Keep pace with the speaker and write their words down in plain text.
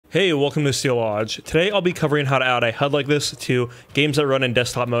Hey, welcome to Steel Lodge. Today I'll be covering how to add a HUD like this to games that run in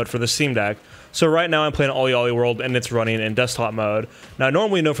desktop mode for the Steam Deck. So right now I'm playing Ollie Ollie World and it's running in desktop mode. Now I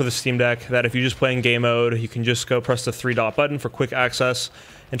normally know for the Steam Deck that if you just play in game mode, you can just go press the 3-dot button for quick access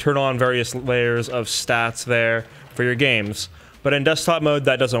and turn on various layers of stats there for your games. But in desktop mode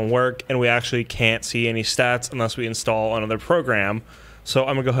that doesn't work and we actually can't see any stats unless we install another program. So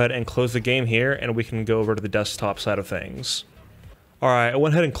I'm gonna go ahead and close the game here and we can go over to the desktop side of things. Alright, I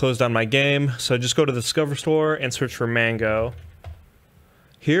went ahead and closed down my game, so just go to the Discover Store and search for Mango.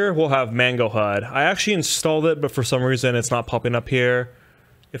 Here we'll have MangoHud. I actually installed it, but for some reason it's not popping up here.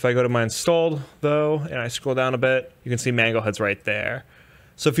 If I go to my installed, though, and I scroll down a bit, you can see MangoHud's right there.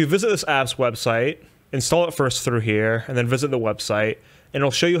 So if you visit this app's website, install it first through here, and then visit the website, and it'll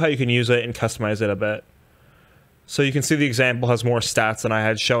show you how you can use it and customize it a bit. So you can see the example has more stats than I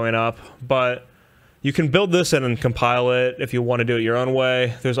had showing up, but you can build this and compile it if you want to do it your own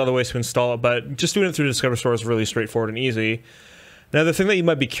way. There's other ways to install it, but just doing it through the Discover Store is really straightforward and easy. Now, the thing that you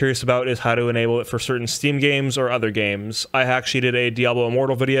might be curious about is how to enable it for certain Steam games or other games. I actually did a Diablo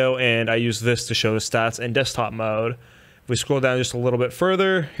Immortal video, and I used this to show the stats in desktop mode. If we scroll down just a little bit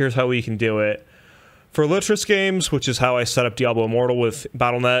further, here's how we can do it. For Litris games, which is how I set up Diablo Immortal with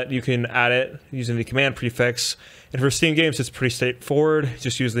Battle.net, you can add it using the command prefix. And for Steam games, it's pretty straightforward.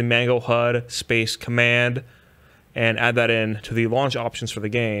 Just use the MangoHud space command and add that in to the launch options for the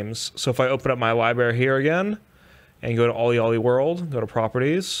games. So if I open up my library here again and go to Ollie Ollie World, go to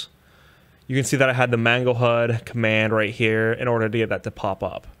Properties, you can see that I had the MangoHud command right here in order to get that to pop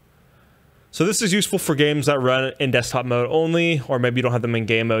up. So this is useful for games that run in desktop mode only, or maybe you don't have them in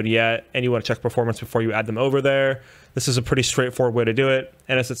game mode yet and you want to check performance before you add them over there. This is a pretty straightforward way to do it.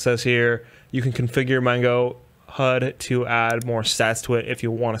 And as it says here, you can configure MangoHud to add more stats to it if you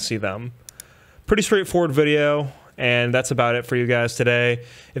want to see them. Pretty straightforward video, and that's about it for you guys today.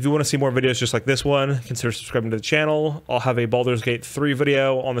 If you want to see more videos just like this one, consider subscribing to the channel. I'll have a Baldur's Gate 3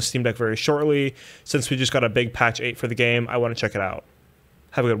 video on the Steam Deck very shortly. Since we just got a big patch 8 for the game, I want to check it out.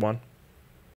 Have a good one.